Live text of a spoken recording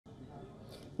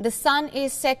The sun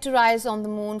is set to rise on the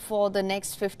moon for the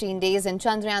next 15 days, and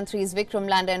Chandrayaan-3's Vikram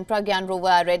Lander and Pragyan rover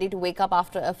are ready to wake up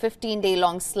after a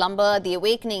 15-day-long slumber. The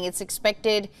awakening is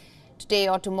expected today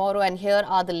or tomorrow, and here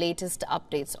are the latest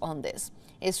updates on this.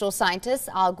 ISRO scientists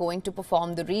are going to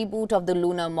perform the reboot of the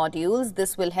lunar modules.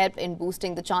 This will help in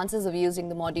boosting the chances of using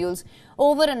the modules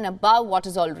over and above what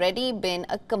has already been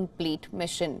a complete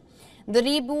mission. The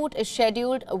reboot is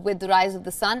scheduled with the rise of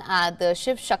the sun at the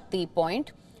Shiv Shakti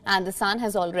point, and the sun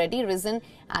has already risen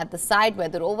at the site where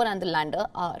the rover and the lander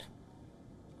are.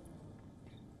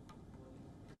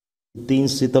 3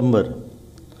 सितंबर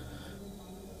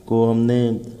को हमने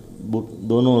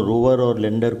दोनों rover और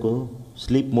lander को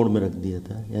sleep mode में रख दिया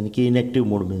था, यानी कि इनएक्टिव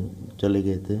मोड में चले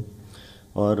गए थे।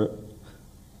 और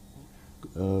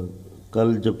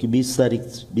कल जबकि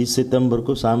 20 सितंबर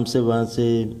को शाम से वहाँ से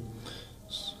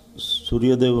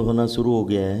सूर्योदय होना शुरू हो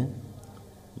गया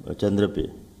है चंद्र पे,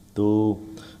 तो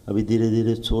अभी धीरे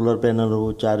धीरे सोलर पैनल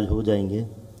वो चार्ज हो जाएंगे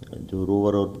जो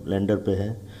रोवर और लैंडर पे है।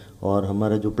 और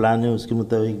हमारा जो प्लान है उसके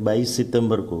मुताबिक 22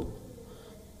 सितंबर को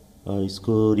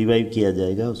इसको रिवाइव किया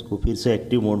जाएगा, उसको फिर से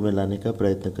एक्टिव मोड में लाने का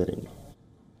प्रयत्न करेंगे।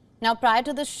 Now, prior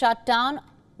to the shutdown,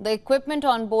 the equipment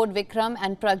on board Vikram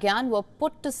and Pragyan were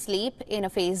put to sleep in a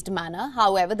phased manner.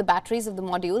 However, the batteries of the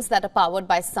modules that are powered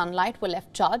by sunlight were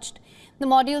left charged. The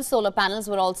module solar panels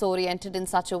were also oriented in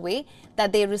such a way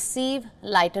that they receive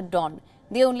light at dawn.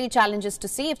 The only challenge is to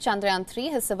see if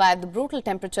Chandrayaan-3 has survived the brutal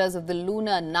temperatures of the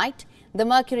lunar night. The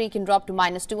mercury can drop to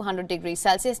 -200 degrees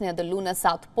Celsius near the lunar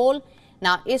south pole.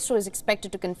 Now, ISRO is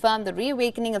expected to confirm the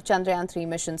reawakening of Chandrayaan-3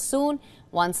 mission soon.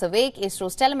 Once awake,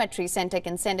 ISRO's telemetry center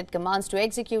can send it commands to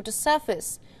execute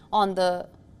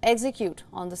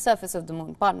on the surface of the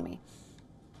moon. Pardon me.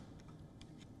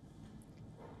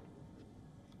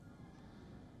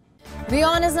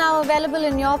 WION is now available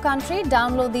in your country.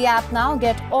 Download the app now.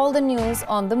 Get all the news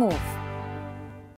on the move.